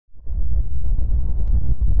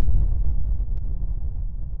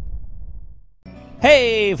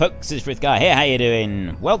Hey folks, it's Frith Guy here, how you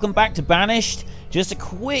doing? Welcome back to Banished. Just a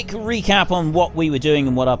quick recap on what we were doing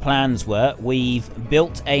and what our plans were. We've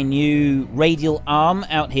built a new radial arm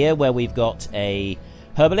out here where we've got a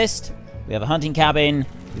herbalist, we have a hunting cabin,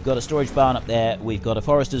 we've got a storage barn up there, we've got a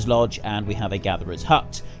forester's lodge, and we have a gatherer's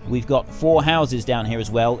hut. We've got 4 houses down here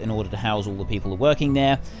as well in order to house all the people who are working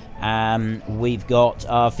there. We've got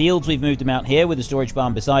our fields, we've moved them out here with a storage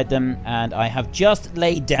barn beside them, and I have just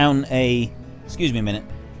laid down a... Excuse me a minute.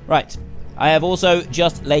 Right. I have also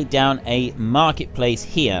just laid down a marketplace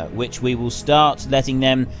here, which we will start letting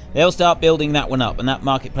them... They'll start building that one up, and that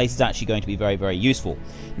marketplace is actually going to be very, very useful.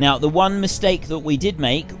 Now, the one mistake that we did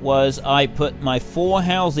make was I put my 4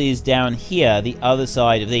 houses down here, the other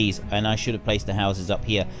side of these, and I should have placed the houses up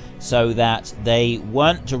here, so that they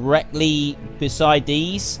weren't directly beside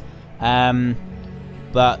these,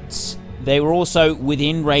 but... they were also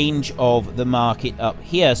within range of the market up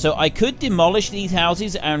here. So I could demolish these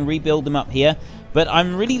houses and rebuild them up here, but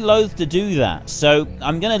I'm really loath to do that. So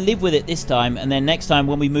I'm going to live with it this time, and then next time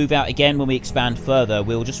when we move out again, when we expand further,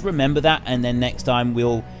 we'll just remember that, and then next time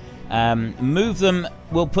we'll move them,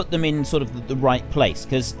 we'll put them in sort of the right place,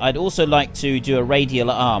 because I'd also like to do a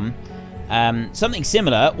radial arm, something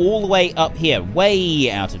similar all the way up here, way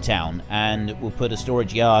out of town, and we'll put a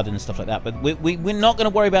storage yard and stuff like that, but we're not going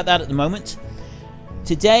to worry about that at the moment.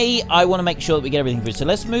 Today I want to make sure that we get everything through, so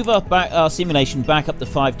let's move our simulation back up to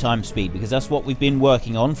 5 times speed, because that's what we've been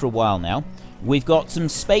working on for a while now. We've got some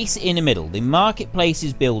space in the middle. The marketplace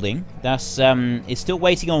is building. That's it's still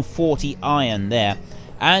waiting on 40 iron there,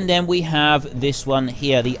 and then we have this one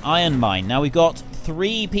here, the iron mine. Now we've got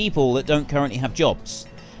 3 people that don't currently have jobs,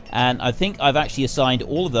 and I think I've actually assigned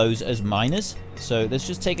all of those as miners. So let's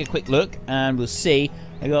just take a quick look and we'll see.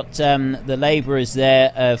 I've got the labourers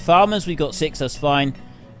there. Farmers, we've got 6, that's fine.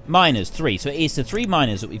 Miners, 3. So it is the 3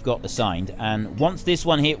 miners that we've got assigned. And once this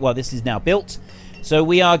one here, well, this is now built. So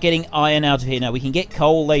we are getting iron out of here. Now we can get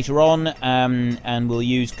coal later on, and we'll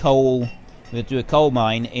use coal. We'll do a coal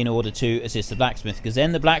mine in order to assist the blacksmith, because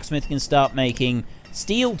then the blacksmith can start making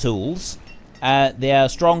steel tools. They are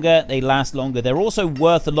stronger, they last longer, they're also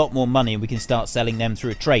worth a lot more money, and we can start selling them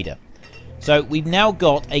through a trader. So we've now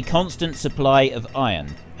got a constant supply of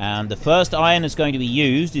iron, and the first iron that's going to be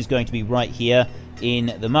used is going to be right here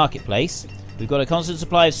in the marketplace. We've got a constant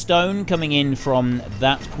supply of stone coming in from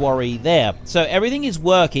that quarry there. So everything is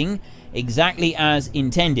working exactly as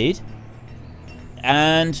intended,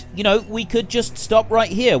 and, you know, we could just stop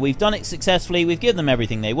right here. We've done it successfully, we've given them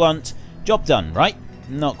everything they want, job done, right?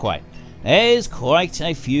 Not quite. There's quite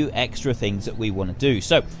a few extra things that we want to do.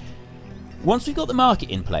 So, once we've got the market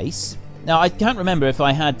in place... Now, I can't remember if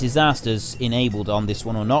I had disasters enabled on this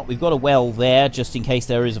one or not. We've got a well there, just in case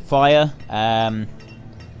there is a fire. I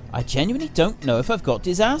genuinely don't know if I've got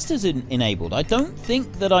disasters enabled. I don't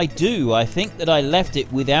think that I do. I think that I left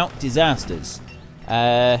it without disasters.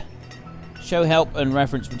 Show help and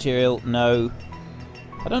reference material, no.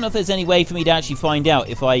 I don't know if there's any way for me to actually find out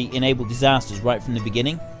if I enable disasters right from the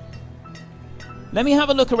beginning. Let me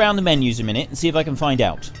have a look around the menus a minute and see if I can find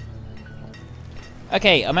out.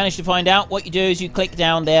 Okay, I managed to find out. What you do is you click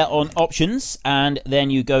down there on options, and then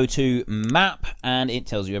you go to map, and it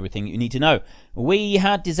tells you everything you need to know. We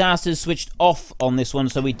had disasters switched off on this one,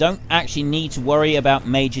 so we don't actually need to worry about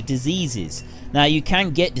major diseases. Now, you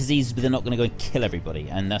can get diseases, but they're not going to go and kill everybody,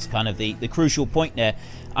 and that's kind of the crucial point there.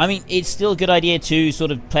 I mean, it's still a good idea to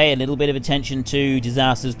sort of pay a little bit of attention to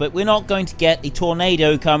disasters, but we're not going to get a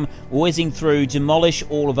tornado come whizzing through, demolish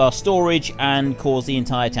all of our storage, and cause the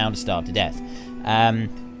entire town to starve to death.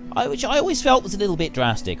 Which I always felt was a little bit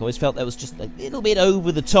drastic. I always felt that was just a little bit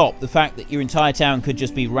over the top, the fact that your entire town could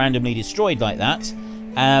just be randomly destroyed like that.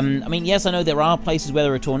 I mean, yes, I know there are places where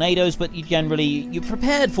there are tornadoes, but you're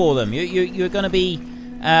prepared for them. You're going to be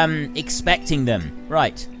expecting them.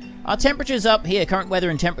 Right. Our temperature's up here, current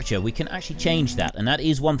weather and temperature. We can actually change that, and that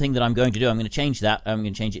is one thing that I'm going to do. I'm going to change that. I'm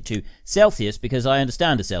going to change it to Celsius, because I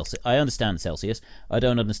understand Celsius. I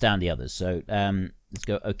don't understand the others. So let's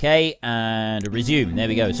go OK and resume. There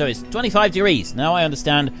we go. So it's 25 degrees. Now I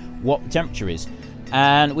understand what the temperature is.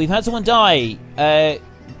 And we've had someone die.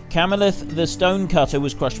 Camelith the stonecutter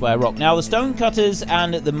was crushed by a rock. Now the stonecutters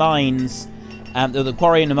and the mines, the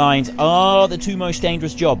quarry and the mines, are the 2 most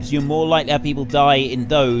dangerous jobs. You're more likely to have people die in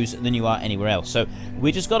those than you are anywhere else. So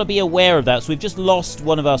we just got to be aware of that. So we've just lost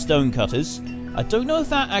one of our stonecutters. I don't know if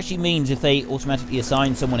that actually means if they automatically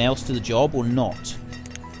assign someone else to the job or not.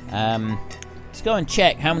 Let's go and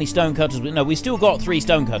check how many stonecutters. No, we still got 3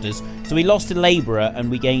 stonecutters. So we lost a labourer and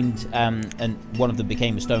we gained, and one of them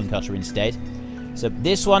became a stonecutter instead. So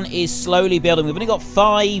this one is slowly building. We've only got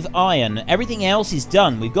 5 iron. Everything else is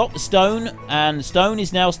done. We've got the stone, and the stone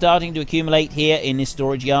is now starting to accumulate here in this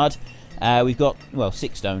storage yard. We've got, well,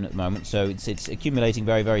 6 stone at the moment, so it's accumulating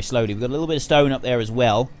very, very slowly. We've got a little bit of stone up there as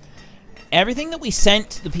well. Everything that we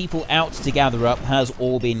sent the people out to gather up has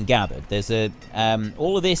all been gathered. There's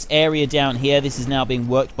all of this area down here. This is now being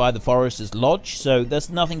worked by the Forester's Lodge, so there's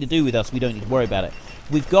nothing to do with us. We don't need to worry about it.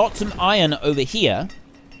 We've got some iron over here,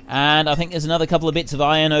 and I think there's another couple of bits of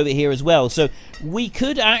iron over here as well. So we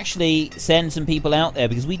could actually send some people out there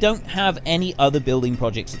because we don't have any other building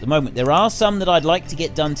projects at the moment. There are some that I'd like to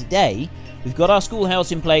get done today. We've got our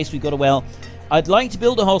schoolhouse in place. We've got a well. I'd like to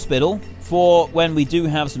build a hospital for when we do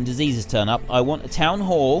have some diseases turn up. I want a town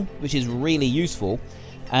hall, which is really useful.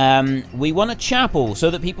 We want a chapel so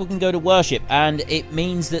that people can go to worship, and it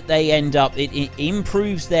means that they end up, it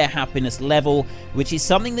improves their happiness level, which is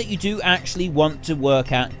something that you do actually want to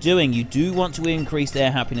work at doing. You do want to increase their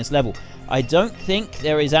happiness level. I don't think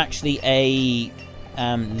there is actually a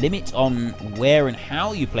limit on where and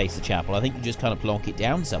how you place the chapel. I think you just kind of plonk it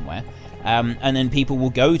down somewhere. And then people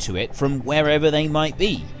will go to it from wherever they might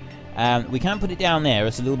be. We can't put it down there.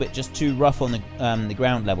 It's a little bit just too rough on the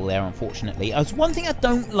ground level there, unfortunately. One thing I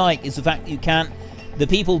don't like is the fact that the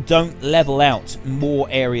people don't level out more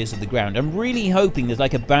areas of the ground. I'm really hoping there's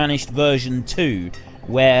like a Banished version 2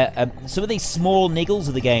 where some of these small niggles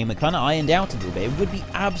of the game are kind of ironed out a little bit. It would be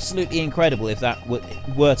absolutely incredible if that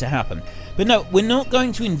were to happen. But no, we're not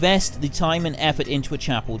going to invest the time and effort into a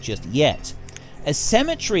chapel just yet. A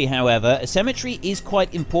cemetery, however, a cemetery is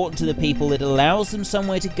quite important to the people. It allows them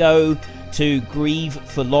somewhere to go to grieve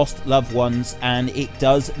for lost loved ones, and it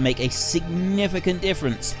does make a significant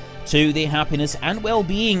difference to the happiness and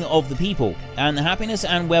well-being of the people. And the happiness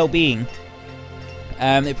and well-being,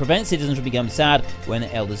 it prevents citizens from becoming sad when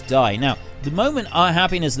the elders die. Now, at the moment, our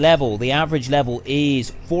happiness level, the average level,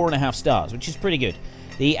 is 4.5 stars, which is pretty good.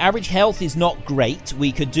 The average health is not great.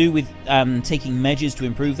 We could do with taking measures to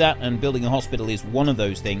improve that, and building a hospital is one of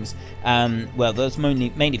those things. Well, that's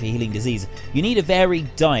mainly for healing disease. You need a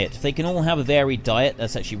varied diet. If they can all have a varied diet,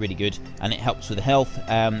 that's actually really good, and it helps with health.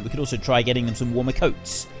 We could also try getting them some warmer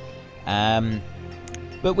coats.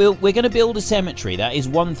 But we're going to build a cemetery. That is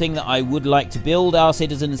one thing that I would like to build our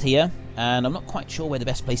citizens here, and I'm not quite sure where the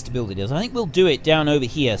best place to build it is. I think we'll do it down over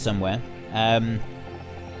here somewhere.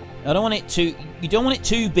 I don't want it too... You don't want it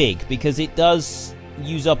too big, because it does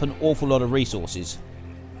use up an awful lot of resources.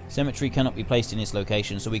 Cemetery cannot be placed in this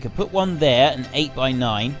location, so we could put one there, an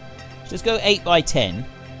 8x9. Let's go 8x10.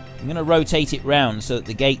 I'm going to rotate it round so that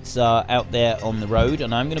the gates are out there on the road,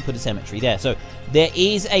 and I'm going to put a cemetery there. So there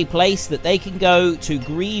is a place that they can go to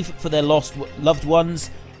grieve for their lost loved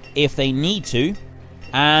ones if they need to,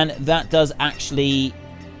 and that does actually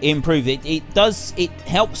improve it. It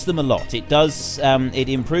helps them a lot. It does, it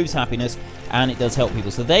improves happiness, and it does help people.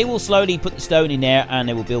 So they will slowly put the stone in there, and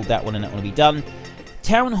they will build that one, and that will be done.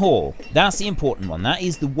 Town Hall, that's the important one. That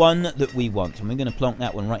is the one that we want, and we're going to plonk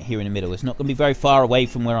that one right here in the middle. It's not going to be very far away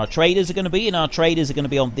from where our traders are going to be, and our traders are going to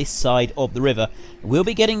be on this side of the river. We'll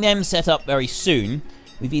be getting them set up very soon.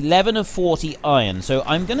 We've 11 of 40 iron, so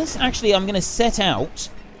I'm going to set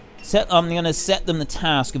them the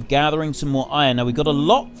task of gathering some more iron. Now, we've got a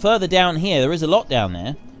lot further down here. There is a lot down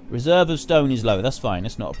there. Reserve of stone is low. That's fine.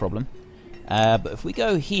 That's not a problem. But if we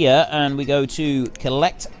go here and we go to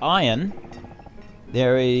collect iron,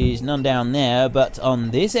 there is none down there. But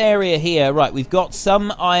on this area here, right, we've got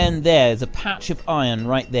some iron there. There's a patch of iron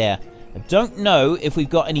right there. I don't know if we've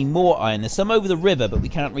got any more iron. There's some over the river, but we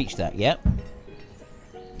can't reach that yet.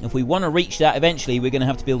 If we want to reach that eventually, we're going to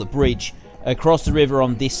have to build a bridge across the river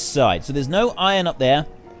on this side. So there's no iron up there,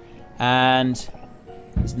 and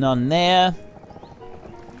there's none there.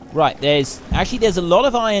 Right, there's a lot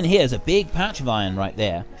of iron here. There's a big patch of iron right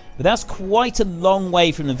there, but that's quite a long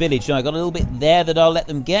way from the village. Now, I've got a little bit there that I'll let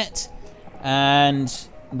them get, and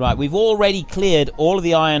right, we've already cleared all of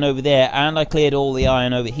the iron over there, and I cleared all the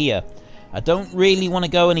iron over here. I don't really want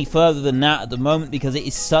to go any further than that at the moment, because it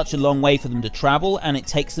is such a long way for them to travel, and it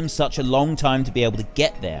takes them such a long time to be able to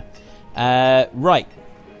get there. Right.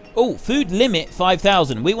 Oh, food limit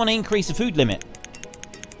 5,000. We want to increase the food limit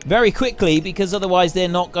very quickly, because otherwise they're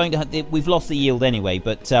not going to have... We've lost the yield anyway,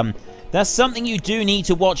 but that's something you do need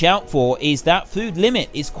to watch out for, is that food limit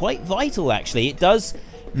is quite vital, actually. It does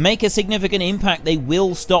make a significant impact. They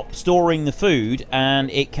will stop storing the food, and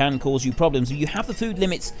it can cause you problems. You have the food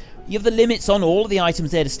limits... You have the limits on all of the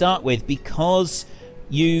items there to start with, because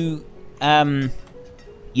you'll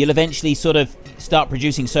eventually sort of start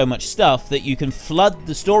producing so much stuff that you can flood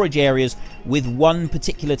the storage areas with one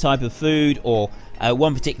particular type of food or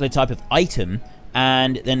one particular type of item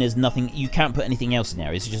and then there's nothing, you can't put anything else in there.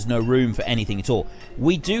 There's just no room for anything at all.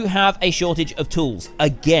 We do have a shortage of tools.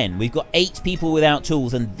 Again, we've got 8 people without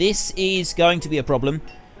tools, and this is going to be a problem.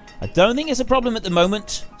 I don't think it's a problem at the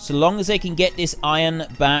moment, so long as they can get this iron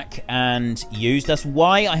back and used. That's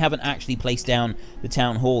why I haven't actually placed down the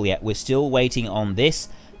town hall yet. We're still waiting on this.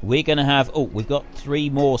 We're going to have, oh, we've got 3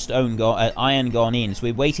 more iron gone in, so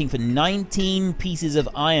we're waiting for 19 pieces of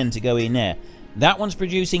iron to go in there. That one's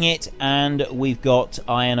producing it, and we've got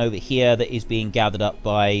iron over here that is being gathered up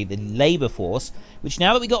by the labor force, which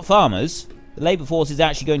now that we've got farmers, the labor force is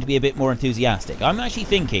actually going to be a bit more enthusiastic. I'm actually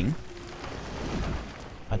thinking,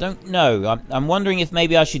 I don't know, I'm wondering if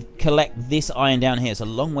maybe I should collect this iron down here. It's a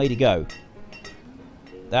long way to go.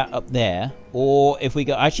 That up there, or if we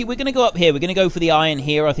go, actually we're going to go up here. We're going to go for the iron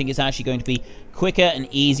here. I think it's actually going to be quicker and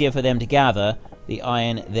easier for them to gather the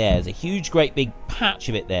iron there. There's a huge, great big patch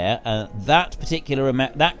of it there. That particular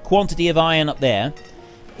amount, that quantity of iron up there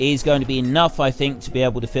is going to be enough, I think, to be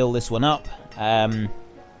able to fill this one up.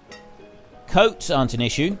 Coats aren't an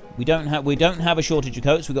issue. We don't have a shortage of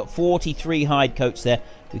coats. We've got 43 hide coats there.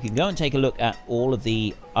 We can go and take a look at all of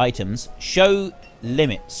the items. Show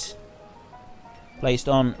limits. Placed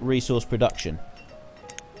on resource production.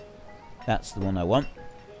 That's the one I want.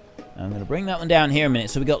 I'm going to bring that one down here a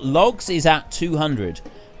minute. So we got logs is at 200.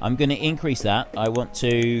 I'm going to increase that. I want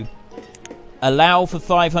to allow for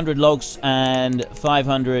 500 logs and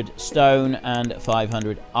 500 stone and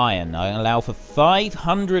 500 iron. I allow for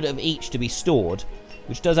 500 of each to be stored,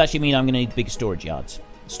 which does actually mean I'm going to need big storage yards.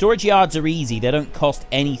 Storage yards are easy. They don't cost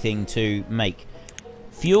anything to make.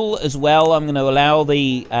 Fuel as well. I'm going to allow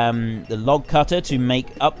the log cutter to make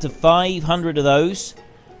up to 500 of those.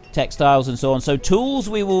 Textiles and so on. So tools,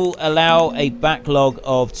 we will allow a backlog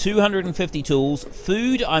of 250 tools.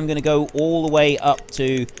 Food, I'm going to go all the way up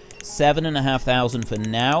to 7,500 for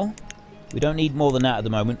now. We don't need more than that at the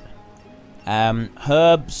moment.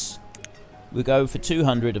 Herbs, we go for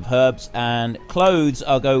 200 of herbs, and clothes,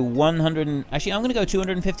 I'll go 100. Actually, I'm going to go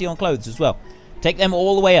 250 on clothes as well. Take them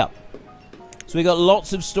all the way up. So we got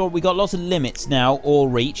lots of lots of limits now, all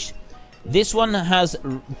reached. This one has,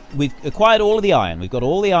 we've acquired all of the iron. We've got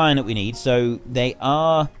all the iron that we need, so they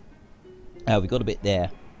are, we've got a bit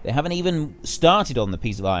there. They haven't even started on the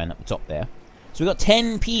piece of iron at the top there. So we've got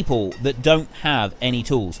 10 people that don't have any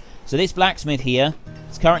tools. So this blacksmith here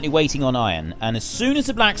is currently waiting on iron, and as soon as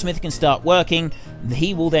the blacksmith can start working,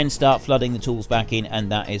 he will then start flooding the tools back in,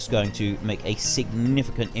 and that is going to make a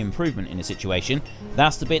significant improvement in the situation.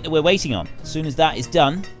 That's the bit that we're waiting on. As soon as that is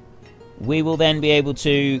done, we will then be able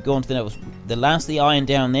to go on to the last of the iron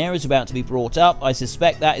down there is about to be brought up. I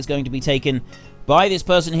suspect that is going to be taken by this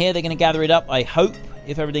person here. They're going to gather it up, I hope,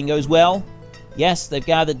 if everything goes well. Yes, they've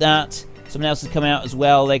gathered that. Someone else has come out as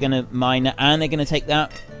well. They're going to mine that, and they're going to take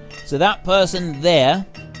that. So that person there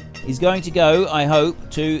is going to go, I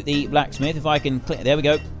hope, to the blacksmith. If I can click, there we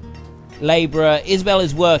go. Labourer Isabel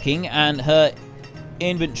is working, and her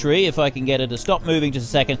inventory, if I can get her to stop moving just a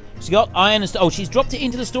second. She's got iron and oh, she's dropped it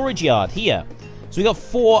into the storage yard here. So we got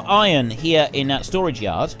 4 iron here in that storage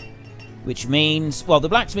yard, which means, well, the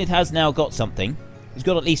blacksmith has now got something. He's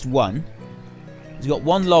got at least 1. He's got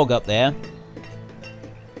 1 log up there.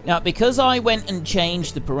 Now, because I went and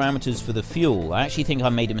changed the parameters for the fuel, I actually think I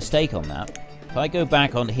made a mistake on that. If I go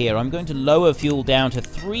back on here, I'm going to lower fuel down to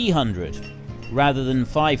 300 rather than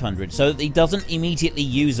 500, so that he doesn't immediately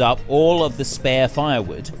use up all of the spare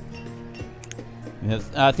firewood.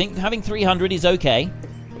 I think having 300 is okay,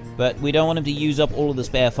 but we don't want him to use up all of the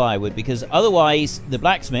spare firewood, because otherwise the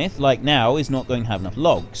blacksmith, like now, is not going to have enough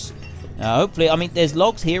logs. Hopefully, I mean, there's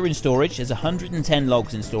logs here in storage. There's 110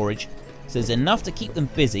 logs in storage. So there's enough to keep them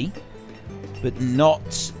busy, but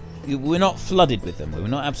we're not flooded with them. We're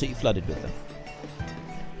not absolutely flooded with them.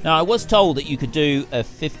 Now, I was told that you could do a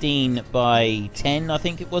 15 by 10, I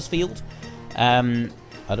think it was, field. I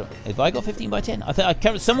don't. If I got 15 by 10, I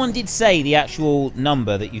think someone did say the actual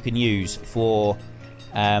number that you can use for,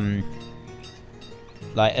 like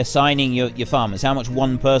assigning your farmers, how much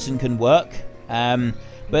one person can work.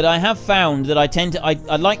 But I have found that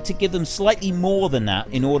I like to give them slightly more than that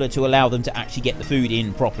in order to allow them to actually get the food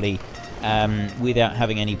in properly without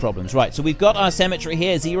having any problems. Right, so we've got our cemetery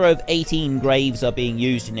here. 0 of 18 graves are being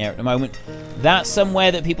used in there at the moment. That's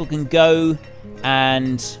somewhere that people can go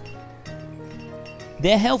and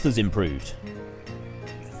their health has improved.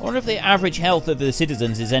 I wonder if the average health of the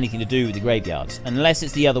citizens is anything to do with the graveyards, unless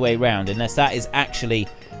it's the other way around, unless that is actually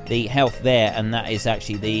the health there and that is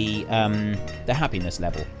actually the happiness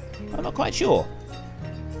level. I'm not quite sure.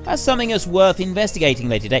 That's something that's worth investigating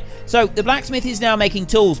later today. So the blacksmith is now making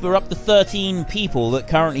tools. We're up to 13 people that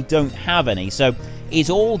currently don't have any. So is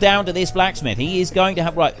all down to this blacksmith. He is going to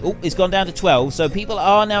have... Right, oh, it's gone down to 12. So people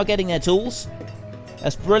are now getting their tools.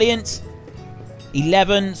 That's brilliant.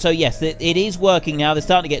 11. So yes, it is working now. They're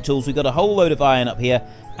starting to get tools. We've got a whole load of iron up here.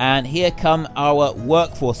 And here come our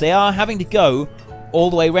workforce. They are having to go all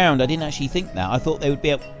the way around. I didn't actually think that. I thought they would be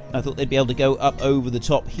able... I thought they'd be able to go up over the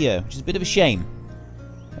top here, which is a bit of a shame.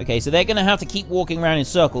 Okay, so they're going to have to keep walking around in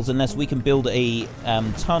circles unless we can build a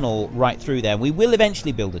tunnel right through there. We will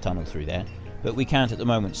eventually build a tunnel through there, but we can't at the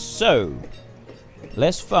moment. So,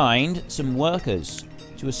 let's find some workers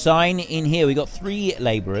to assign in here. We've got 3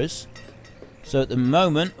 labourers. So at the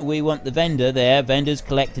moment, we want the vendor there. Vendors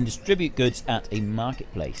collect and distribute goods at a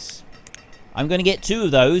marketplace. I'm going to get 2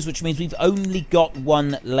 of those, which means we've only got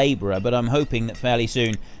 1 labourer, but I'm hoping that fairly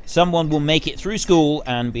soon someone will make it through school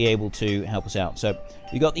and be able to help us out. So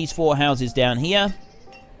we've got these 4 houses down here.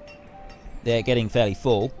 They're getting fairly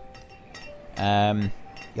full. I'm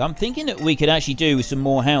thinking that we could actually do with some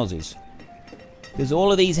more houses, because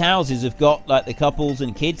all of these houses have got like the couples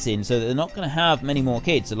and kids in, so they're not going to have many more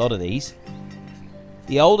kids, a lot of these.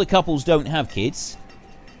 The older couples don't have kids.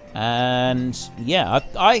 And yeah,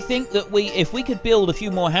 I think that if we could build a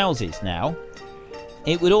few more houses now,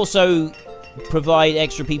 it would also provide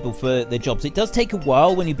extra people for their jobs. It does take a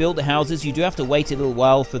while when you build the houses. You do have to wait a little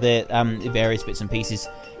while for the various bits and pieces.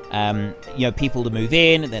 You know, people to move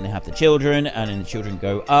in, and then they have the children, and then the children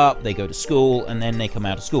go up, they go to school, and then they come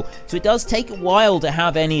out of school. So it does take a while to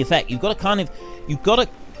have any effect. You've got to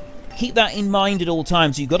keep that in mind at all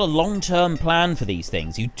times. You've got a long-term plan for these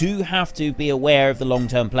things. You do have to be aware of the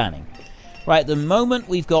long-term planning. Right, at the moment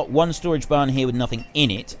we've got 1 storage barn here with nothing in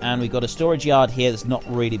it, and we've got a storage yard here that's not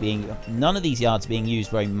really being... None of these yards being used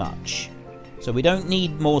very much. So we don't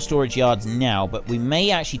need more storage yards now, but we may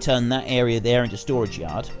actually turn that area there into storage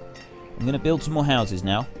yard. I'm going to build some more houses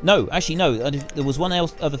now. No, actually no, there was one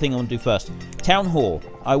other thing I want to do first. Town Hall.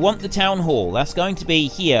 I want the Town Hall. That's going to be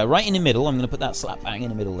here, right in the middle. I'm going to put that slap bang in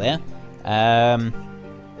the middle there.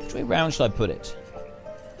 Which way round should I put it?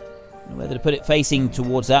 I don't know whether to put it facing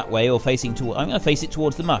towards that way or facing toward... I'm going to face it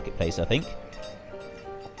towards the marketplace, I think.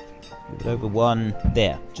 Move it over 1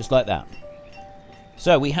 there, just like that.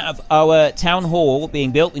 So we have our Town Hall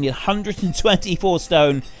being built. We need 124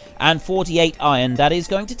 stone and 48 iron. That is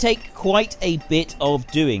going to take quite a bit of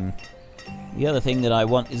doing. The other thing that I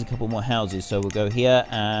want is a couple more houses. So we'll go here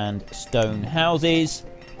and stone houses.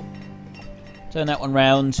 Turn that one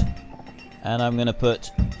round. And I'm going to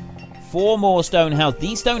put 4 more stone houses.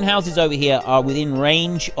 These stone houses over here are within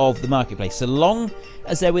range of the marketplace. So long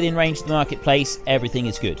as they're within range of the marketplace, everything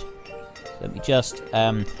is good. Let me just...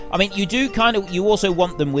 I mean, you also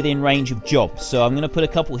want them within range of jobs. So I'm going to put a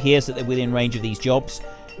couple here so that they're within range of these jobs.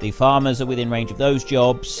 The farmers are within range of those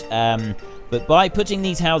jobs. But by putting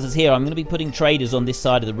these houses here, I'm going to be putting traders on this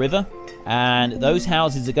side of the river. And those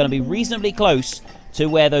houses are going to be reasonably close to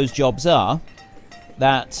where those jobs are.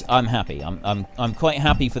 That I'm happy. I'm quite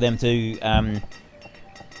happy for them to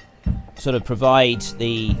sort of provide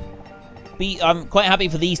the... I'm quite happy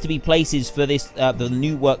for these to be places for this the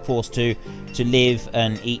new workforce to live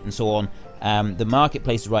and eat and so on. The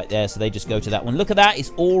marketplace is right there, so they just go to that one. Look at that, it's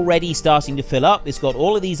already starting to fill up. It's got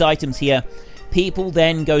all of these items here. People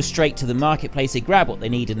then go straight to the marketplace, they grab what they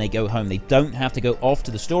need and they go home. They don't have to go off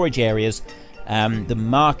to the storage areas. The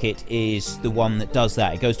market is the one that does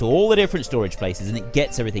that. It goes to all the different storage places and it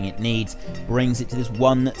gets everything it needs, brings it to this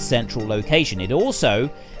one central location. It also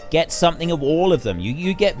gets something of all of them.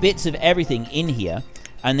 You get bits of everything in here,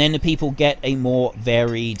 and then the people get a more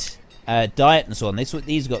varied diet and so on. These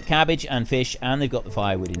have got cabbage and fish, and they've got the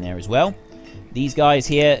firewood in there as well. These guys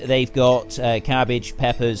here, they've got cabbage,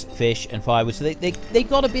 peppers, fish, and firewood. So they've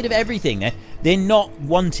got a bit of everything there. They're not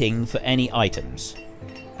wanting for any items.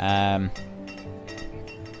 I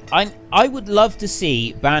would love to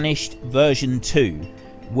see Banished version 2,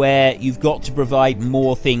 where you've got to provide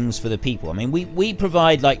more things for the people. I mean, we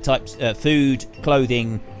provide like types food,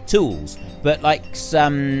 clothing, tools, but like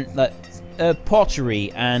some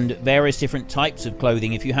pottery and various different types of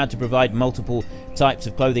clothing. If you had to provide multiple types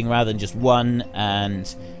of clothing rather than just one,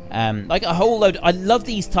 and like a whole load. I love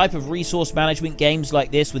these type of resource management games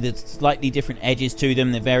like this with its slightly different edges to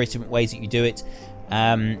them. The various different ways that you do it.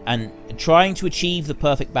 And trying to achieve the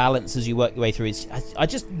perfect balance as you work your way through. I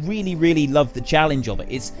just really, really love the challenge of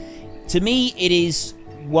it. To me, it's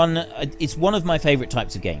one of my favorite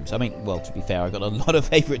types of games. I mean, well, to be fair, I've got a lot of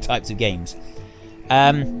favorite types of games.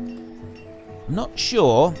 I'm not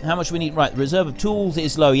sure how much we need. Right, the reserve of tools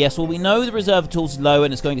is low. Yes, well, we know the reserve of tools is low,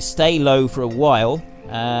 and it's going to stay low for a while.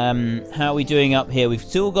 How are we doing up here? We've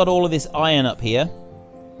still got all of this iron up here.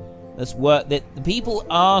 Let's work that. The people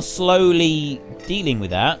are slowly dealing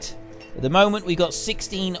with that. At the moment, we've got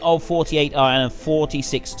 16 of 48 iron and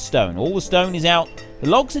 46 stone. All the stone is out. The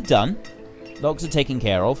logs are done. Logs are taken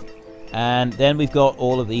care of. And then we've got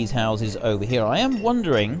all of these houses over here. I am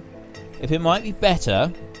wondering if it might be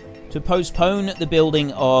better to postpone the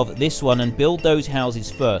building of this one and build those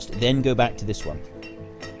houses first, then go back to this one.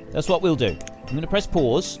 That's what we'll do. I'm going to press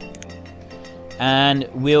pause. And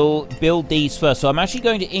we'll build these first. So I'm actually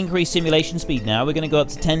going to increase simulation speed now. We're going to go up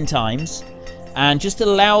to 10 times. And just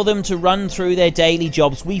allow them to run through their daily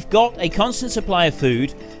jobs. We've got a constant supply of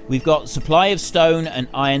food. We've got supply of stone and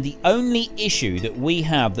iron. The only issue that we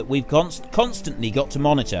have that we've constantly got to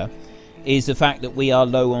monitor is the fact that we are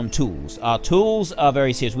low on tools. Our tools are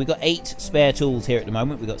very serious. We've got 8 spare tools here at the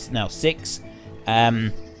moment. We've got now 6.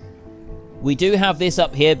 We do have this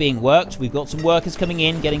up here being worked. We've got some workers coming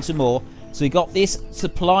in, getting some more. So we've got this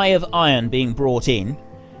supply of iron being brought in,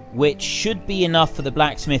 which should be enough for the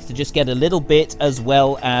blacksmith to just get a little bit, as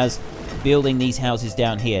well as building these houses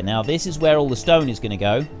down here. Now, this is where all the stone is going to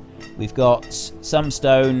go. We've got some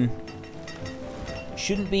stone.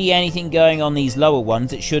 Shouldn't be anything going on these lower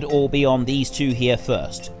ones. It should all be on these 2 here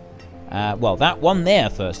first. Well, that one there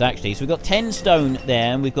first, actually. So we've got 10 stone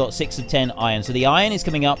there, and we've got 6 of 10 iron. So the iron is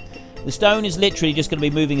coming up. The stone is literally just going to be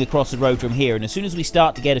moving across the road from here, and as soon as we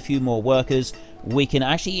start to get a few more workers, we can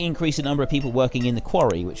actually increase the number of people working in the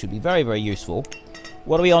quarry, which would be very, very useful.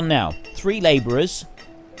 What are we on now? 3 labourers.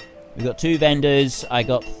 We've got 2 vendors. I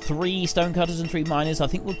got 3 stonecutters and 3 miners. I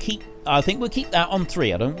think we'll keep that on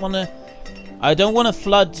 3. I don't want to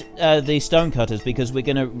flood the stonecutters, because we're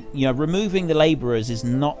going to, removing the labourers is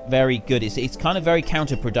not very good. It's kind of very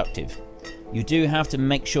counterproductive. You do have to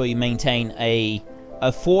make sure you maintain a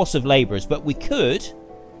force of labourers, but we could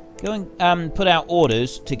go and put out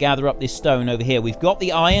orders to gather up this stone over here. We've got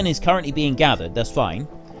the iron is currently being gathered, that's fine.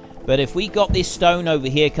 But if we got this stone over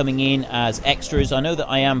here coming in as extras, I know that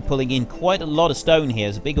I am pulling in quite a lot of stone here.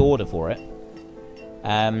 There's a big order for it.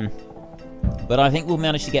 But I think we'll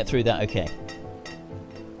manage to get through that okay.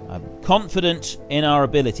 I'm confident in our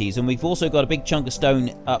abilities, and we've also got a big chunk of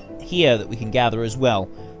stone up here that we can gather as well.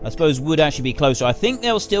 I suppose would actually be closer. I think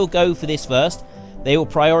they'll still go for this first. They will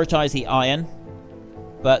prioritize the iron,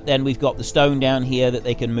 but then we've got the stone down here that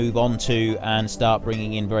they can move on to and start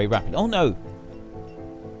bringing in very rapidly. Oh, no.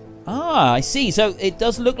 Ah, I see. So it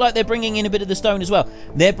does look like they're bringing in a bit of the stone as well.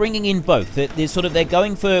 They're bringing in both. They're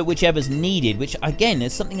going for whichever's needed, which, again,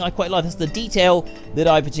 is something I quite like. That's the detail that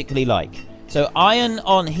I particularly like. So iron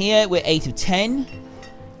on here, we're 8 of 10.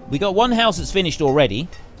 We got 1 house that's finished already.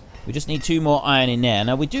 We just need 2 more iron in there.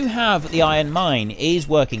 Now, we do have the iron mine is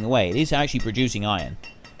working away. It is actually producing iron.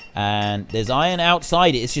 And there's iron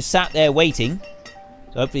outside it. It's just sat there waiting.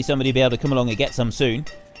 So hopefully somebody will be able to come along and get some soon.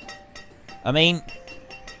 I mean,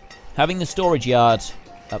 having the storage yard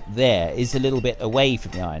up there is a little bit away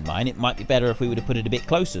from the iron mine. It might be better if we would have put it a bit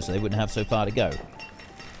closer so they wouldn't have so far to go.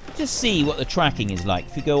 Just see what the tracking is like.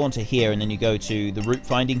 If you go onto here and then you go to the route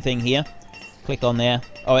finding thing here. Click on there.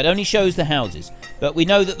 Oh, it only shows the houses. But we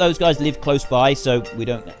know that those guys live close by, so we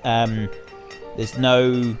don't... there's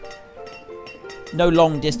no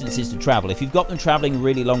long distances to travel. If you've got them traveling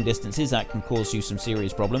really long distances, that can cause you some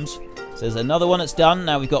serious problems. So there's another one that's done.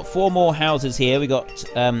 Now we've got 4 more houses here. We've got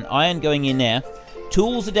iron going in there.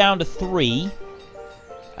 Tools are down to 3.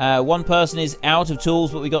 1 person is out of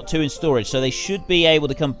tools, but we've got 2 in storage. So they should be able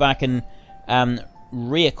to come back and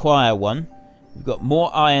reacquire 1. We've got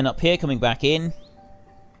more iron up here coming back in.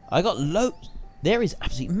 I got loads. There is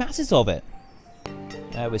absolutely masses of it.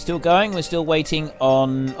 We're still going. We're still waiting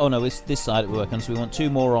on... Oh, no, it's this side that we're working on, so we want 2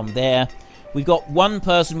 more on there. We've got 1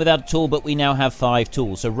 person without a tool, but we now have 5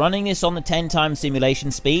 tools. So running this on the 10 times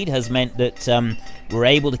simulation speed has meant that we're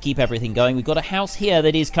able to keep everything going. We've got a house here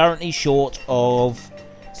that is currently short of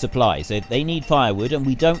supplies. So they need firewood, and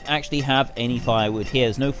we don't actually have any firewood here.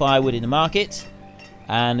 There's no firewood in the market.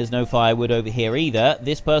 And there's no firewood over here either.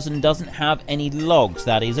 This person doesn't have any logs.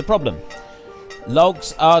 That is a problem.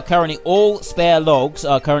 Logs are currently... All spare logs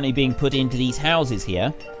are currently being put into these houses here,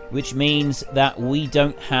 which means that we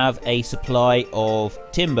don't have a supply of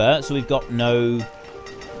timber, so we've got no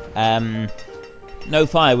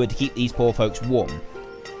firewood to keep these poor folks warm.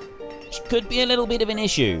 Which could be a little bit of an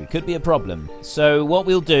issue. Could be a problem. So what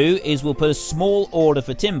we'll do is we'll put a small order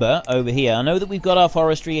for timber over here. I know that we've got our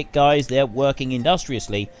forestry guys. They're working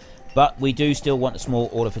industriously. But we do still want a small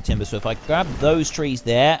order for timber. So if I grab those trees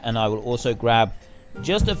there, and I will also grab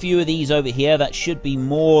just a few of these over here, that should be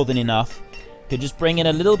more than enough. Could just bring in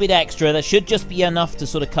a little bit extra. That should just be enough to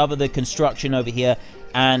sort of cover the construction over here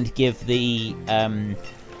and give the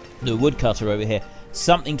woodcutter over here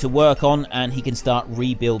something to work on, and he can start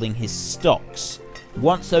rebuilding his stocks.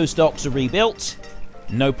 Once those stocks are rebuilt,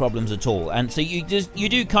 no problems at all. And so you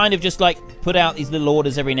do kind of just like put out these little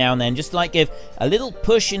orders every now and then, just like give a little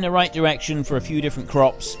push in the right direction for a few different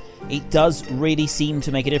crops. It does really seem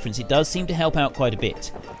to make a difference. It does seem to help out quite a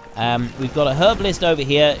bit. We've got a herbalist over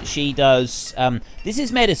here. She does this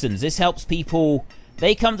is medicines. This helps people.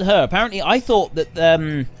 They come to her. Apparently I thought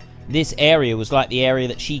that this area was like the area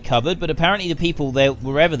that she covered, but apparently the people there,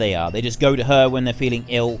 wherever they are, they just go to her when they're feeling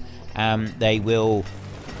ill. They will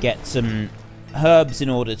get some herbs in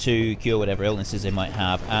order to cure whatever illnesses they might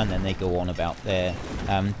have, and then they go on about their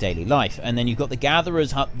daily life. And then you've got the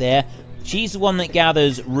gatherer's hut there. She's the one that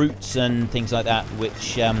gathers roots and things like that,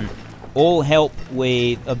 which all help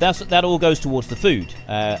with that all goes towards the food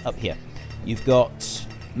up here. You've got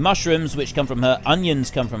mushrooms which come from her, onions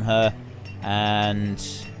come from her, and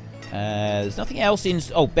there's nothing else in.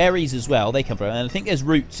 Oh, berries as well, they come from her, and I think there's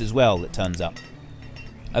roots as well that turns up.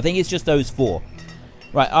 I think it's just those 4.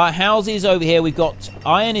 Right, our houses over here, we've got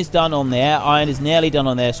iron is done on there. Iron is nearly done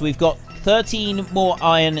on there. So we've got 13 more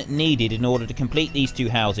iron needed in order to complete these 2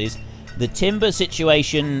 houses. The timber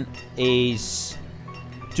situation is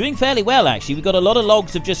doing fairly well, actually. We've got a lot of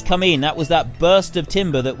logs have just come in. That was that burst of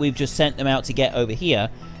timber that we've just sent them out to get over here.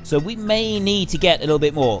 So we may need to get a little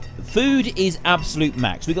bit more. Food is absolute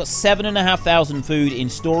max. We've got 7,500 food in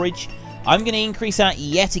storage. I'm going to increase that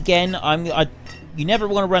yet again. You never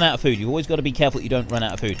want to run out of food. You've always got to be careful that you don't run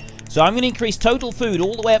out of food. So I'm going to increase total food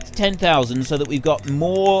all the way up to 10,000 so that we've got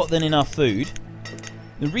more than enough food.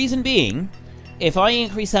 The reason being, if I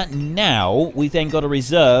increase that now, we've then got a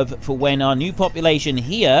reserve for when our new population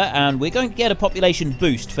here, and we're going to get a population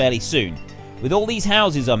boost fairly soon. With all these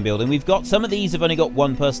houses I'm building, we've got some of these have only got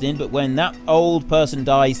 1 person in, but when that old person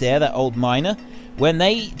dies there, that old miner, when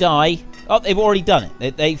they die, oh, they've already done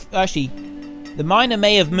it. They've actually, the miner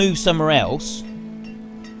may have moved somewhere else.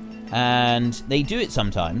 And they do it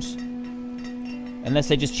sometimes, unless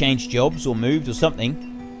they just change jobs or moved or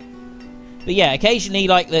something. But yeah, occasionally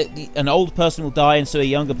like an old person will die and so a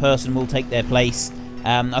younger person will take their place.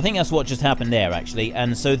 I think that's what just happened there actually.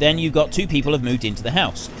 And so then you've got 2 people have moved into the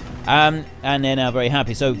house, and they're now very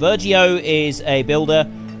happy. So Virgio is a builder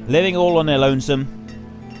living all on their lonesome,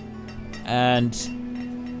 and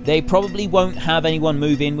they probably won't have anyone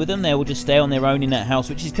move in with them. They will just stay on their own in that house,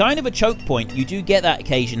 which is kind of a choke point. You do get that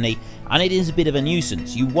occasionally, and it is a bit of a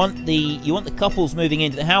nuisance. You want the couples moving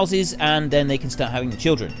into the houses, and then they can start having the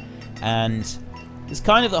children. And it's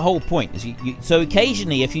kind of the whole point. So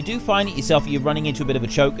occasionally, if you do find it yourself, you're running into a bit of a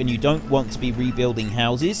choke, and you don't want to be rebuilding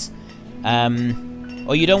houses,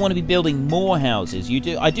 or you don't want to be building more houses.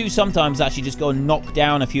 I do sometimes actually just go and knock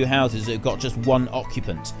down a few houses that have got just 1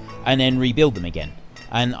 occupant, and then rebuild them again.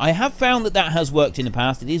 And I have found that that has worked in the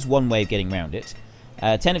past. It is one way of getting around it.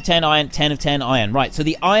 10 of 10 iron, 10 of 10 iron. Right, so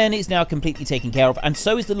the iron is now completely taken care of, and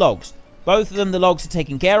so is the logs. Both of them, the logs are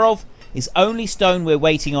taken care of. It's only stone we're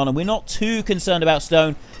waiting on, and we're not too concerned about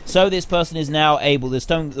stone. So this person is now able,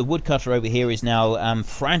 the woodcutter over here is now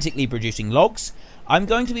frantically producing logs. I'm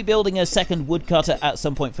going to be building a second woodcutter at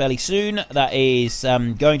some point fairly soon. That is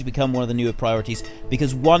going to become one of the newer priorities,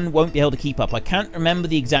 because 1 won't be able to keep up. I can't remember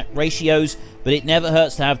the exact ratios, but it never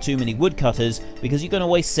hurts to have too many woodcutters, because you can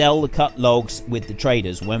always sell the cut logs with the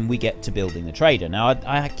traders when we get to building the trader. Now,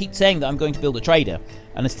 I keep saying that I'm going to build a trader,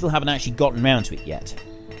 and I still haven't actually gotten around to it yet.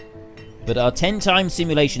 But our 10 times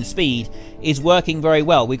simulation speed is working very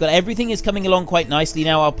well. We've got everything is coming along quite nicely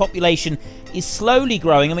now. Our population is slowly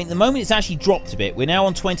growing. I mean, at the moment it's actually dropped a bit. We're now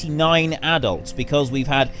on 29 adults because we've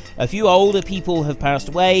had a few older people have passed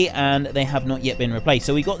away and they have not yet been replaced.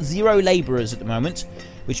 So we've got 0 laborers at the moment,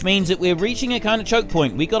 which means that we're reaching a kind of choke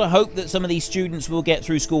point. We've got to hope that some of these students will get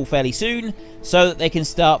through school fairly soon so that they can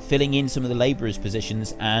start filling in some of the laborers'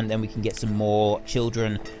 positions, and then we can get some more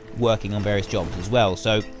children working on various jobs as well.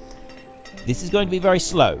 So this is going to be very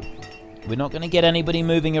slow. We're not going to get anybody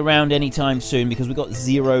moving around anytime soon because we've got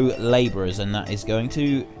 0 laborers, and that is going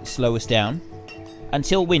to slow us down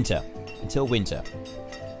until winter.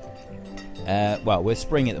 Well, we're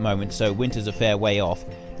spring at the moment, so winter's a fair way off.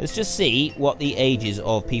 Let's just see what the ages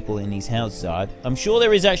of people in these houses are. I'm sure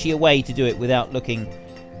there is actually a way to do it without looking.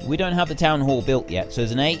 We don't have the town hall built yet, so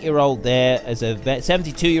there's an 8-year-old there, there's a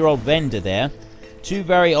 72-year-old vendor there, 2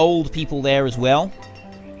 very old people there as well.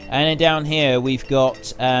 And then down here we've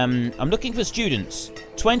got, I'm looking for students.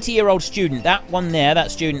 20-year-old student, that one there,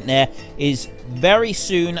 that student there, is very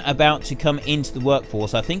soon about to come into the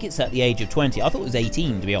workforce. I think it's at the age of 20. I thought it was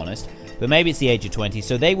 18, to be honest. But maybe it's the age of 20.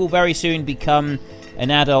 So they will very soon become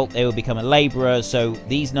an adult. They will become a laborer. So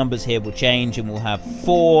these numbers here will change, and we'll have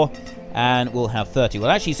 4, and we'll have 30.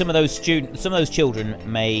 Well, actually, some of those children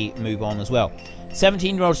may move on as well.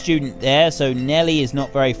 17-year-old student there, so Nelly is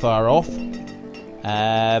not very far off.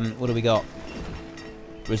 What do we got?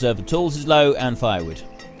 Reserve of tools is low, and firewood.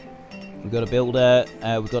 We've got a builder.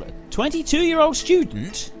 We've got a 22-year-old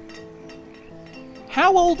student.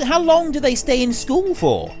 How long do they stay in school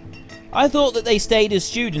for? I thought that they stayed as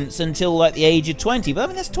students until like the age of 20, but I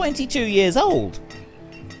mean that's 22 years old.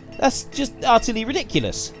 That's just utterly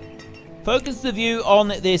ridiculous. Focus the view on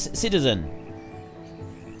this citizen.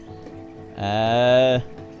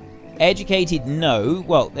 Educated, no.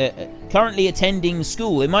 Well, currently attending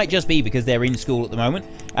school. It might just be because they're in school at the moment.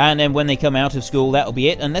 And then when they come out of school, that'll be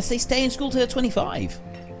it. Unless they stay in school till they're 25.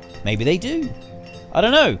 Maybe they do. I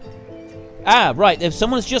don't know. Ah, right. If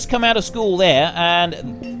someone's just come out of school there,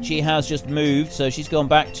 and she has just moved, so she's gone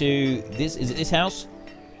back to this. Is it this house?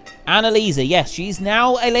 Annalisa, yes, she's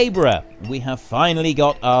now a labourer. We have finally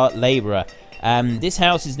got our labourer. This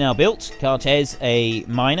house is now built. Cartez, a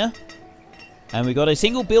miner. And we've got a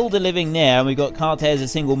single builder living there. And we've got Cartez, a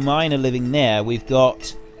single miner living there. We've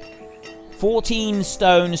got 14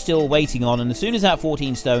 stone still waiting on. And as soon as that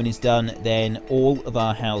 14 stone is done, then all of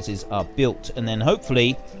our houses are built. And then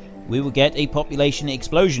hopefully we will get a population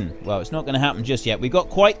explosion. Well, it's not going to happen just yet. We've got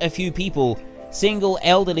quite a few people, single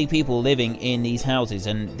elderly people living in these houses.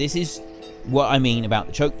 And this is what I mean about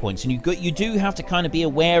the choke points. And you do have to kind of be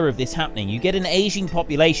aware of this happening. You get an aging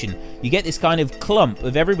population, you get this kind of clump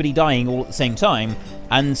of everybody dying all at the same time,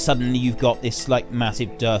 and suddenly you've got this like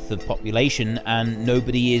massive dearth of population and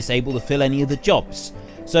nobody is able to fill any of the jobs.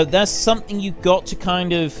 So that's something you've got to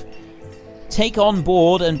kind of take on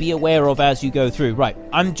board and be aware of as you go through. Right,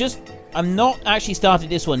 I'm not actually started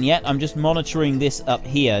this one yet. I'm just monitoring this up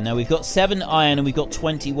here. Now, we've got 7 iron and we've got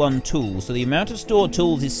 21 tools. So the amount of stored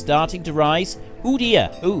tools is starting to rise. Ooh,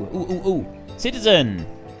 dear. Ooh. Citizen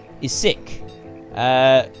is sick.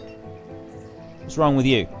 What's wrong with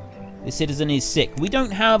you? This citizen is sick. We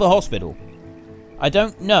don't have a hospital. I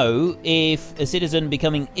don't know if a citizen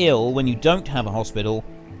becoming ill when you don't have a hospital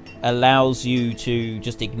allows you to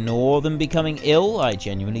just ignore them becoming ill. I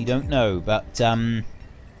genuinely don't know. But,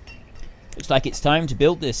 looks like it's time to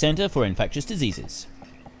build the Center for Infectious Diseases.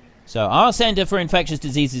 So our Center for Infectious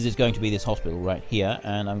Diseases is going to be this hospital right here,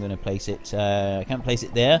 and I'm going to place it, I can't place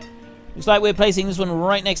it there. Looks like we're placing this one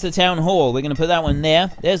right next to the town hall. We're going to put that one there.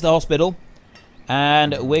 There's the hospital.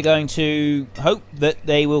 And we're going to hope that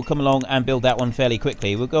they will come along and build that one fairly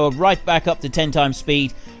quickly. We'll go right back up to 10 times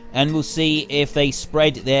speed, and we'll see if they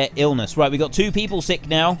spread their illness. Right, we've got 2 people sick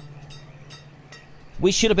now.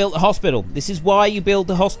 We should have built the hospital. This is why you build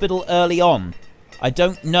the hospital early on. I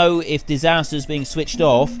don't know if disasters being switched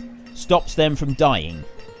off stops them from dying.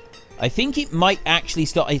 I think it might actually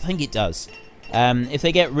stop. I think it does. If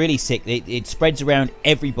they get really sick, it spreads around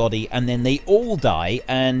everybody and then they all die,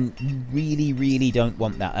 and you really, really don't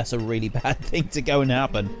want that. That's a really bad thing to go and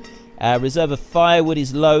happen. Reserve of firewood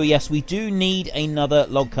is low. Yes, we do need another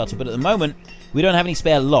log cutter, but at the moment, we don't have any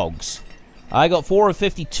spare logs. I got 4 of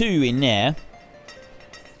 52 in there.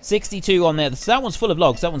 62 on there. So that one's full of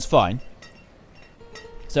logs. That one's fine.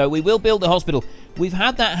 So we will build the hospital. We've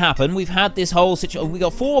had that happen. We've had this whole situation. We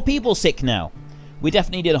got 4 people sick now. We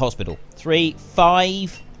definitely did a hospital. 3,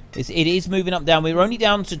 5. It is moving up down. We're only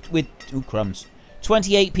down to with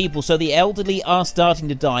 28 people. So the elderly are starting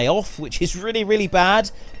to die off, which is really, really bad.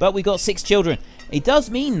 But we got 6 children. It does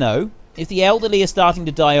mean though, if the elderly are starting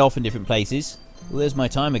to die off in different places. Well, there's my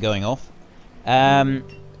timer going off.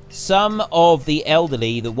 Some of the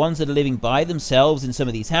elderly, the ones that are living by themselves in some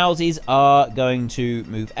of these houses, are going to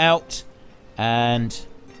move out. And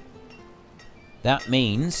that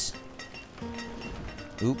means...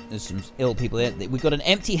 Oop, there's some ill people there. We've got an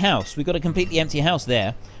empty house. We've got a completely empty house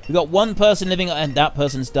there. We've got 1 person living, and that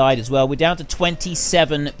person's died as well. We're down to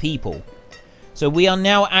 27 people. So we are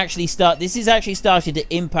now actually this is actually started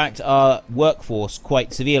to impact our workforce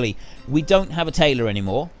quite severely. We don't have a tailor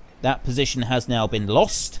anymore. That position has now been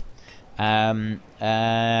lost. And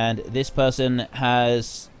this person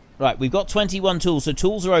has... Right, we've got 21 tools, so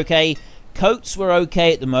tools are okay. Coats were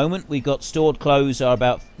okay at the moment. We've got stored clothes are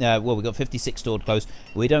about... well, we've got 56 stored clothes.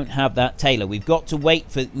 We don't have that tailor. We've got to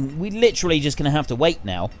wait for... We're literally just going to have to wait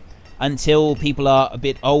now until people are a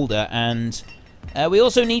bit older. And we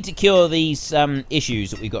also need to cure these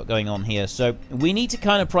issues that we've got going on here. So we need to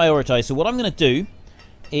kind of prioritize. So what I'm going to do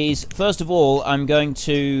is, first of all, I'm going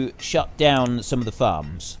to shut down some of the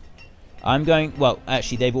farms. Well,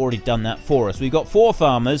 actually, they've already done that for us. We've got 4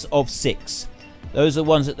 farmers of 6. Those are the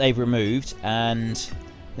ones that they've removed. And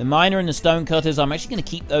the miner and the stone cutters, I'm actually going to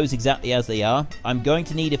keep those exactly as they are. I'm going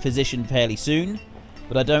to need a physician fairly soon,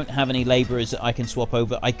 but I don't have any laborers that I can swap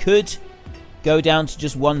over. I could go down to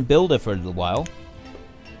just 1 builder for a little while.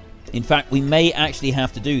 In fact, we may actually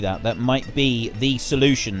have to do that. That might be the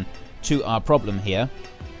solution to our problem here.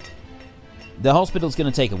 The hospital's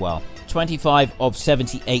going to take a while. 25 of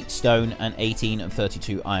 78 stone and 18 of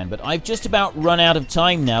 32 iron. But I've just about run out of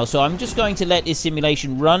time now, so I'm just going to let this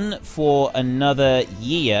simulation run for another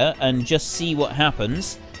year and just see what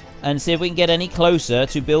happens and see if we can get any closer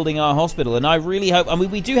to building our hospital. And I really hope... I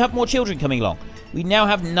mean, we do have more children coming along. We now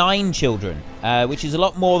have 9 children, which is a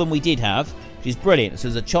lot more than we did have, which is brilliant. So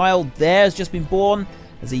there's a child there has just been born.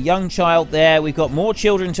 There's a young child there. We've got more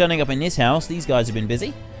children turning up in this house. These guys have been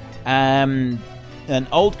busy. An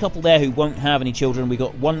old couple there who won't have any children. We've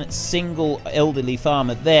got one single elderly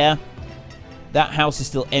farmer there. That house is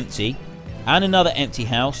still empty. And another empty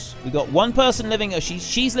house. We've got one person living...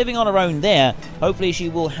 She's living on her own there. Hopefully she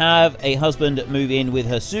will have a husband move in with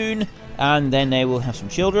her soon. And then they will have some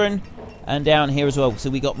children. And down here as well.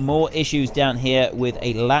 So we got more issues down here with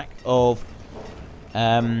a lack of...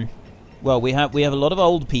 well, we have a lot of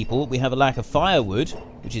old people. We have a lack of firewood,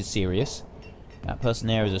 which is serious. That person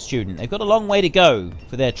there is a student. They've got a long way to go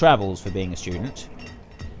for their travels for being a student.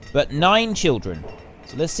 But 9 children.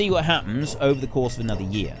 So let's see what happens over the course of another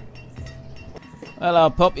year. Well, our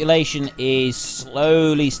population is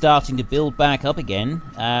slowly starting to build back up again.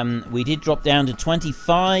 We did drop down to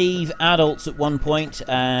 25 adults at one point,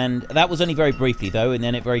 and that was only very briefly, though, and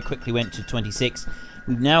then it very quickly went to 26.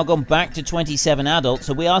 We've now gone back to 27 adults,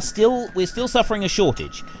 so we're still suffering a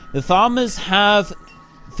shortage. The farmers have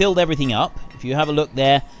filled everything up. If you have a look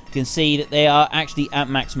there, you can see that they are actually at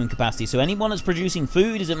maximum capacity. So anyone that's producing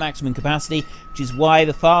food is at maximum capacity, which is why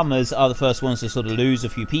the farmers are the first ones to sort of lose a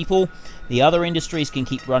few people. The other industries can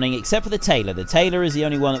keep running, except for the tailor. The tailor is the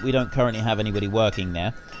only one that we don't currently have anybody working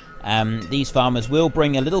there. These farmers will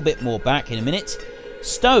bring a little bit more back in a minute.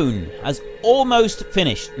 Stone has almost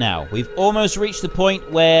finished now. We've almost reached the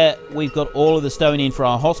point where we've got all of the stone in for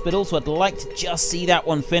our hospital, so I'd like to just see that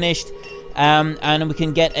one finished. And we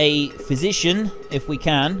can get a physician if we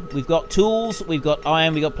can. We've got tools, we've got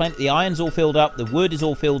iron, we've got plenty. The iron's all filled up, the wood is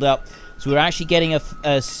all filled up. So we're actually getting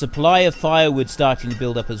a supply of firewood starting to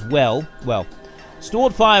build up as well. Well,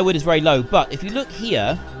 stored firewood is very low, but if you look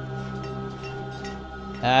here...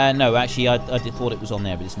 no, actually, I thought it was on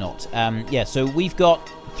there, but it's not. Yeah, so we've got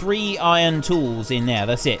 3 iron tools in there,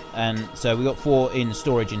 that's it. And so we've got 4 in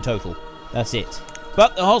storage in total. That's it.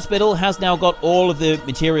 But the hospital has now got all of the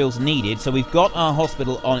materials needed, so we've got our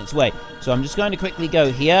hospital on its way. So I'm just going to quickly go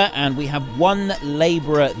here, and we have 1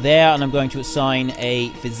 labourer there, and I'm going to assign a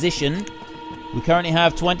physician. We currently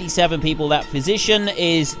have 27 people. That physician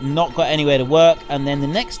is not got anywhere to work, and then the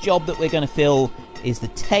next job that we're going to fill is the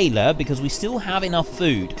tailor, because we still have enough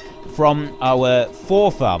food from our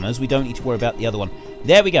 4 farmers. We don't need to worry about the other one.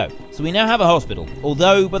 There we go. So we now have a hospital,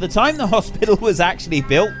 although by the time the hospital was actually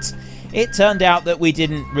built... it turned out that we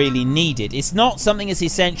didn't really need it. It's not something as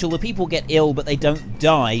essential. The people get ill, but they don't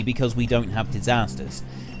die because we don't have disasters.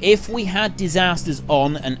 If we had disasters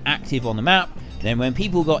on and active on the map, then when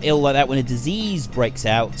people got ill like that, when a disease breaks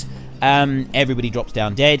out, everybody drops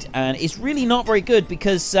down dead. And it's really not very good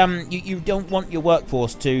because you don't want your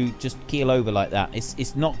workforce to just keel over like that.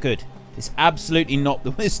 It's not good. It's absolutely not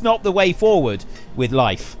it's not the way forward with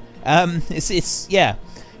life. Yeah,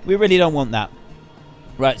 we really don't want that.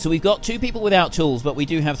 Right, so we've got 2 people without tools, but we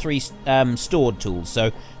do have 3 stored tools.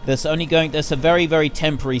 So that's a very, very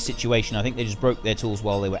temporary situation. I think they just broke their tools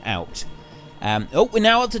while they were out. Oh, we're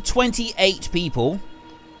now up to 28 people,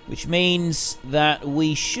 which means that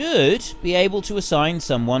we should be able to assign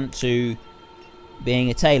someone to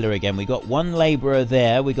being a tailor again. We got 1 labourer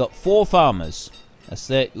there. We got 4 farmers.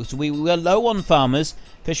 So we were low on farmers.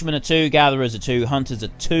 Fishermen are 2, gatherers are 2, hunters are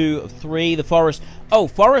 2 of 3. The forest... oh,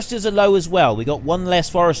 foresters are low as well. We got 1 less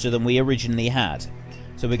forester than we originally had.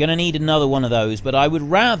 So we're going to need another one of those. But I would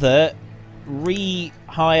rather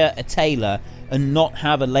rehire a tailor and not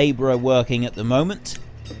have a labourer working at the moment.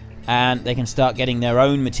 And they can start getting their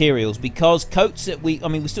own materials. Because coats that we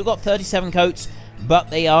still got 37 coats,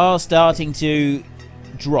 but they are starting to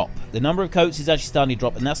drop. The number of coats is actually starting to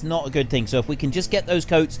drop, and that's not a good thing. So if we can just get those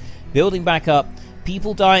coats building back up...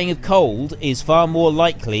 people dying of cold is far more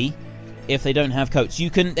likely if they don't have coats.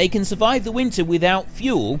 They can survive the winter without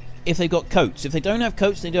fuel if they've got coats. If they don't have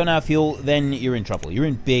coats, they don't have fuel, then you're in trouble. You're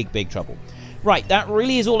in big, big trouble. Right, that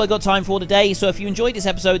really is all I got time for today. So if you enjoyed this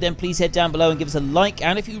episode, then please head down below and give us a like.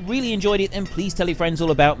 And if you really enjoyed it, then please tell your friends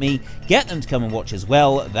all about me. Get them to come and watch as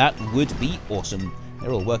well. That would be awesome.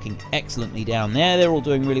 They're all working excellently down there. They're all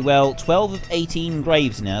doing really well. 12 of 18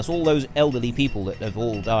 graves now. It's all those elderly people that have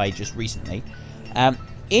all died just recently.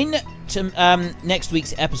 In next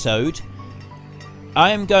week's episode,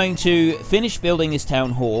 I am going to finish building this town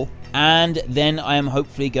hall, And then I am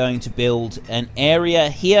hopefully going to build an area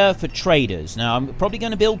here for traders. Now, I'm probably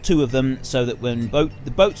going to build 2 of them so that when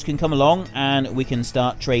the boats can come along and we can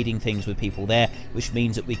start trading things with people there, which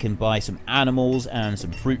means that we can buy some animals and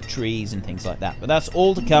some fruit trees and things like that. But that's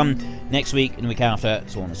all to come next week and the week after,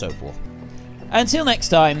 so on and so forth. Until next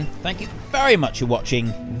time, thank you very much for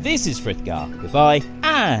watching. This is Frithgar. Goodbye,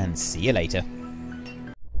 and see you later.